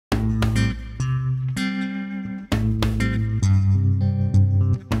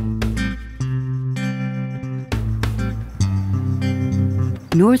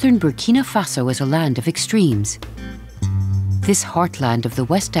Northern Burkina Faso is a land of extremes. This heartland of the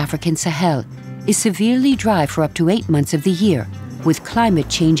West African Sahel is severely dry for up to 8 months of the year, with climate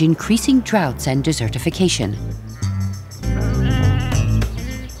change increasing droughts and desertification.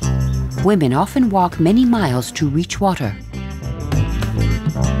 Women often walk many miles to reach water.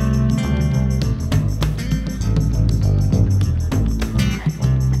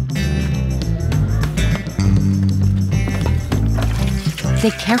 They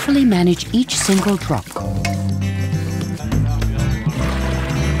carefully manage each single drop.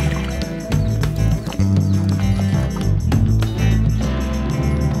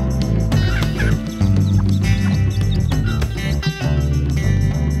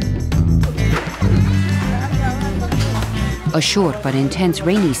 A short but intense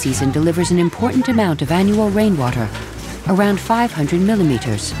rainy season delivers an important amount of annual rainwater, around 500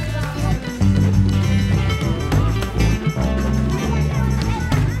 millimeters.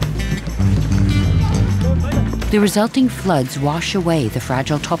 The resulting floods wash away the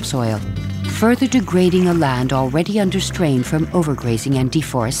fragile topsoil, further degrading a land already under strain from overgrazing and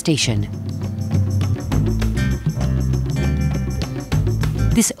deforestation.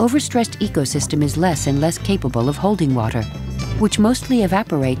 This overstressed ecosystem is less and less capable of holding water, which mostly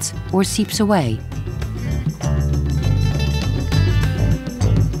evaporates or seeps away.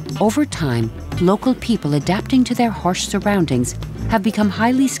 Over time, local people adapting to their harsh surroundings have become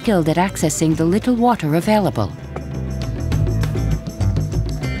highly skilled at accessing the little water available.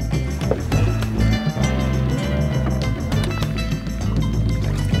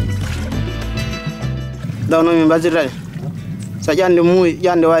 Dawno min basirade sa ƴande muuyi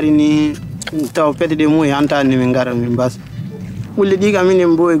ƴande wari ni taw pete de muuyi hantani min ngara min bas ɓulle ɗi kam minen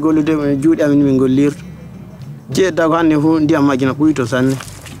mbowi gollude e juuɗe amin min gollirto jeeɗa ko hannde fof ndiyam majjina ɓuyto sanne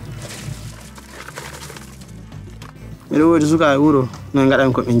miɗo woodi suka e wuro no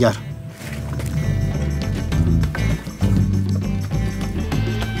gaɗami koɓe jara.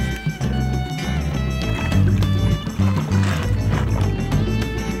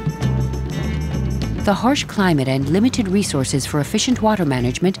 The harsh climate and limited resources for efficient water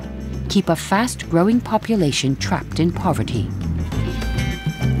management keep a fast-growing population trapped in poverty.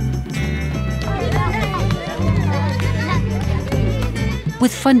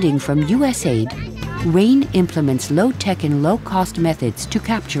 With funding from USAID, RAIN implements low-tech and low-cost methods to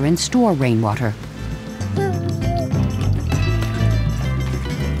capture and store rainwater.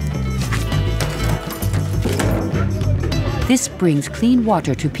 This brings clean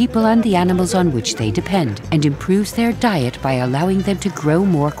water to people and the animals on which they depend and improves their diet by allowing them to grow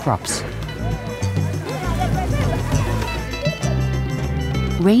more crops.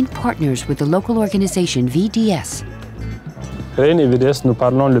 RAIN partners with the local organization VDS. RAIN et VDS, nous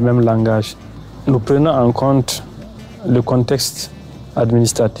parlons le même langage. Nous prenons en compte le contexte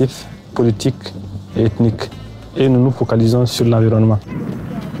administratif, politique et ethnique et nous nous focalisons sur l'environnement.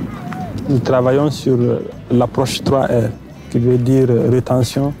 Nous travaillons sur l'approche 3R, qui veut dire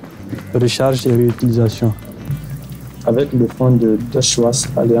rétention, recharge et réutilisation. Avec le fonds de Dutch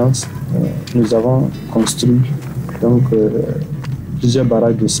Alliance, nous avons construit donc, plusieurs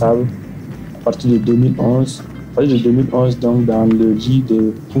barrages de sable à partir de 2011. À partir de 2011, donc, dans le lit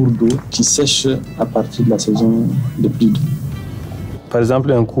de cours d'eau qui sèche à partir de la saison de pluie. Par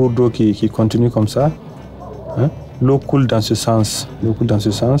exemple, un cours d'eau qui continue comme ça, hein, l'eau coule dans ce sens. L'eau coule dans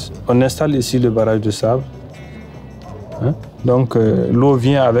ce sens. On installe ici le barrage de sable. Hein? Donc l'eau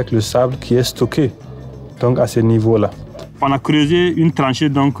vient avec le sable qui est stocké donc, à ce niveau-là. On a creusé une tranchée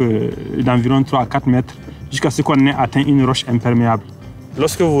d'environ 3 à 4 mètres jusqu'à ce qu'on ait atteint une roche imperméable.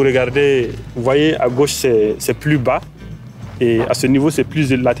 Lorsque vous regardez, vous voyez à gauche c'est plus bas et à ce niveau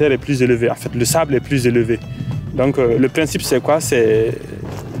la terre est plus élevée. En fait, le sable est plus élevé. Donc le principe c'est quoi? C'est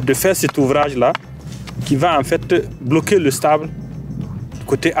de faire cet ouvrage-là qui va en fait bloquer le sable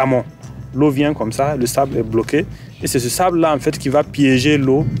côté amont. L'eau vient comme ça, le sable est bloqué. Et c'est ce sable-là en fait qui va piéger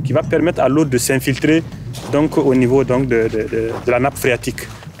l'eau, qui va permettre à l'eau de s'infiltrer donc au niveau donc, de la nappe phréatique.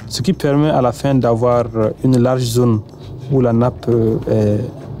 Ce qui permet à la fin d'avoir une large zone où la nappe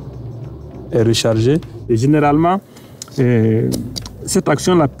est rechargée. Et généralement, cette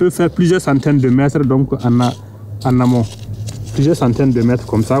action-là peut faire plusieurs centaines de mètres donc en amont. Plusieurs centaines de mètres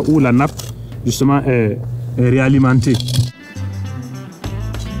comme ça, où la nappe justement est réalimentée.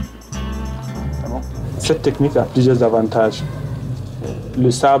 Cette technique a plusieurs avantages. Le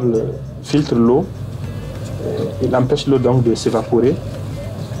sable filtre l'eau, il empêche l'eau donc de s'évaporer.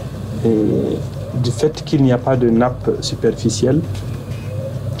 Et du fait qu'il n'y a pas de nappe superficielle,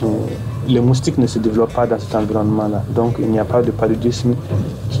 les moustiques ne se développent pas dans cet environnement-là. Donc il n'y a pas de paludisme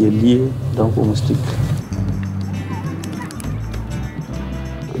qui est lié donc, aux moustiques.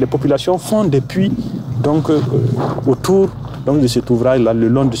 les populations font des puits donc, autour donc, de cet ouvrage-là, le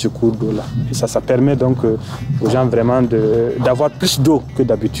long de ce cours d'eau-là. Et ça permet donc aux gens vraiment d'avoir plus d'eau que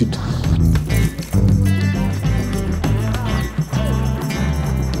d'habitude.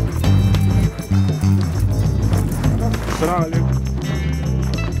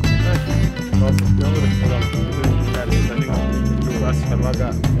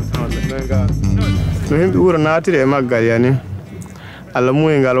 no himɓe wuro naatiri e maggal yani Allah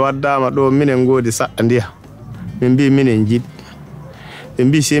muyngal waddama ɗo minen goodi saɗɗa ndiya min mbi minen jiɗɗi ɓe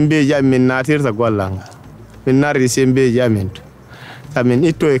mbi sembeji amin min naatirta gollal ngal min narri sembeji amin to samin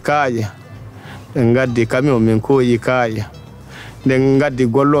itto e kaaƴe ɓe gaddi camion min kooƴi kaaƴe nden gaddi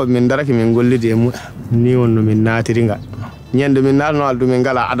golloɓe min daraki min gollidi e mumen ni wonno min naatiri ngal ñande min naatno aldu min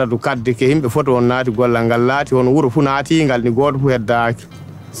ngala adadu kadde ke yimɓe foto on naati gollal ngal laati hono wuro fuu naatingal ni gooto fuu heddaaki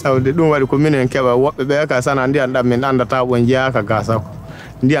sawde ɗum waɗi ko minen keɓa woɓɓe ɓe ka sana ndiyan ɗam min andata ɓon jeeyaka ga sako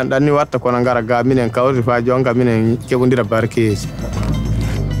ndiyan ɗan ni watta kono ngara ga minen kawri fa jonka minen keɓodira barkeji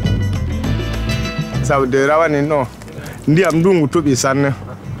sawde rawani no ndiyam ndungu toɓi sanne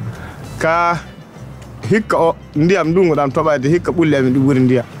ka hikka o ndiyam ndungu ɗam toɓade hikka ɓulli amin ɗi ɓuri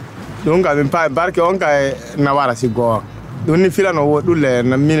ndiyam ɗum ka min paawi barke on ka e nawara si goonga ɗum ni filano woodi ɗulle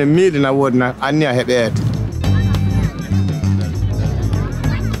na minen miili na woodi na anni a heɓeede.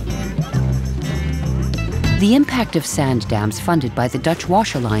 The impact of sand dams funded by the Dutch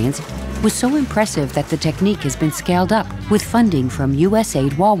Wash Alliance was so impressive that the technique has been scaled up with funding from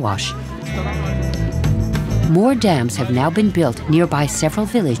USAID Wawash. More dams have now been built nearby several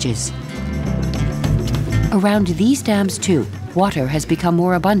villages. Around these dams too, water has become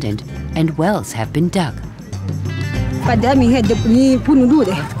more abundant and wells have been dug.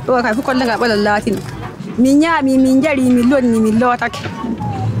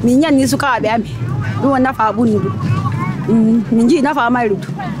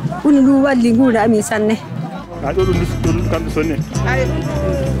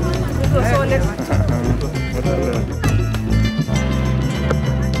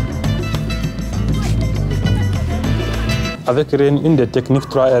 Avec Rain, une des techniques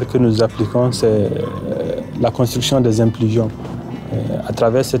 3R que nous appliquons, c'est la construction des impluvions. À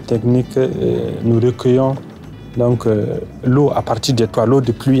travers cette technique, nous recueillons donc l'eau à partir des toits, l'eau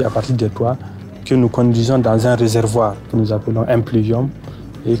de pluie à partir des toits, que nous conduisons dans un réservoir que nous appelons impluvium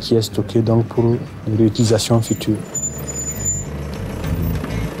et qui est stocké donc pour une réutilisation future.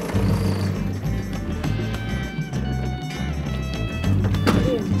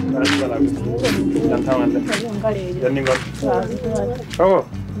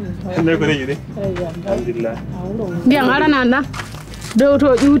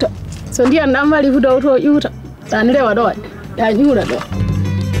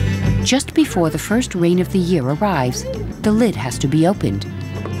 Just before the first rain of the year arrives, the lid has to be opened.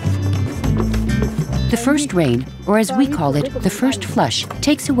 The first rain, or as we call it, the first flush,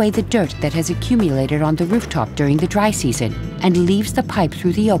 takes away the dirt that has accumulated on the rooftop during the dry season and leaves the pipe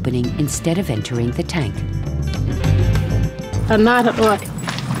through the opening instead of entering the tank.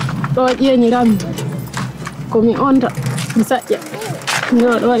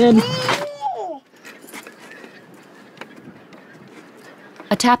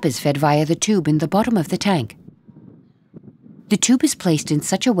 A tap is fed via the tube in the bottom of the tank. The tube is placed in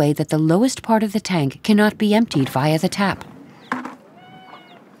such a way that the lowest part of the tank cannot be emptied via the tap.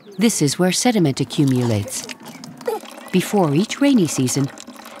 This is where sediment accumulates. Before each rainy season,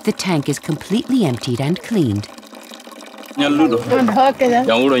 the tank is completely emptied and cleaned.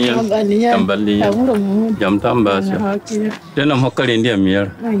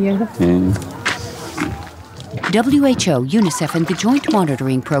 WHO, UNICEF and the Joint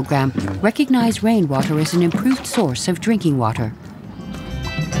Monitoring Programme recognize rainwater as an improved source of drinking water.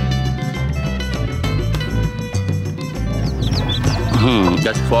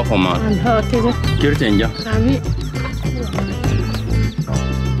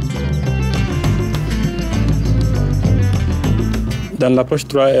 Dans l'approche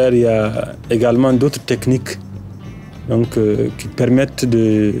 3R, il y a également d'autres techniques donc, qui permettent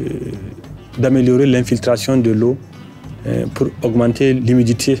d'améliorer l'infiltration de l'eau pour augmenter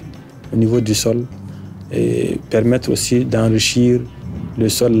l'humidité au niveau du sol et permettre aussi d'enrichir le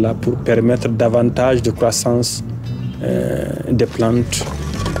sol là pour permettre davantage de croissance des plantes.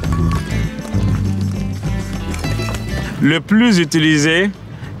 Le plus utilisé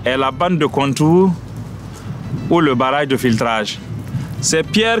est la bande de contour ou le barrage de filtrage. Ces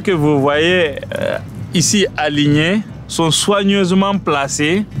pierres que vous voyez ici alignées sont soigneusement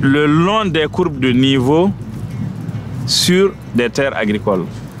placées le long des courbes de niveau sur des terres agricoles.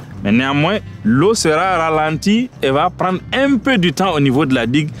 Mais néanmoins, l'eau sera ralentie et va prendre un peu du temps au niveau de la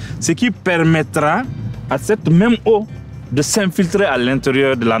digue, ce qui permettra à cette même eau de s'infiltrer à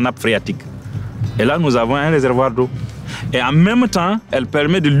l'intérieur de la nappe phréatique. Et là, nous avons un réservoir d'eau. Et en même temps, elle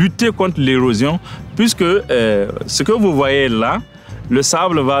permet de lutter contre l'érosion, puisque ce que vous voyez là, le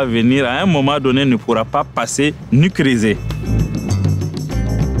sable va venir à un moment donné, ne pourra pas passer nucléisé.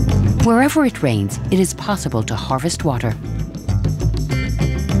 Wherever it rains, it is possible to harvest water.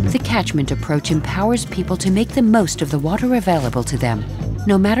 The catchment approach empowers people to make the most of the water available to them,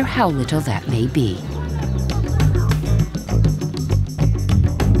 no matter how little that may be.